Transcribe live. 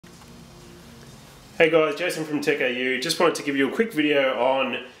Hey guys, Jason from TechAU. Just wanted to give you a quick video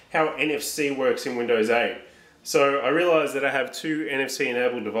on how NFC works in Windows 8. So I realized that I have two NFC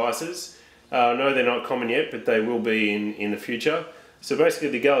enabled devices. No, they're not common yet, but they will be in the future. So basically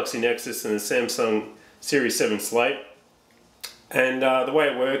the Galaxy Nexus and the Samsung Series 7 Slate. And the way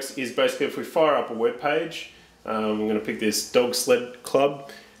it works is basically if we fire up a web page, I'm going to pick this Dog Sled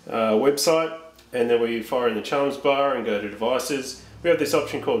Club website, and then we fire in the challenge bar and go to devices. We have this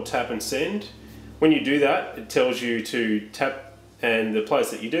option called tap and send. When you do that, it tells you to tap, and the place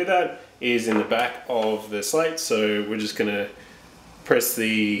that you do that is in the back of the slate. So we're just going to press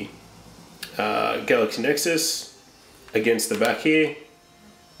the Galaxy Nexus against the back here.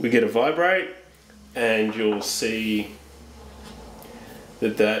 We get a vibrate, and you'll see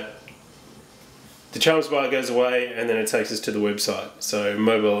that the challenge bar goes away, and then it takes us to the website. So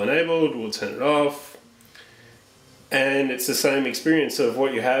mobile enabled, we'll turn it off. And it's the same experience of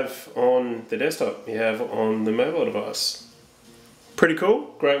what you have on the desktop, you have on the mobile device. Pretty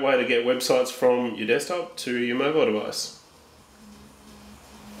cool, great way to get websites from your desktop to your mobile device.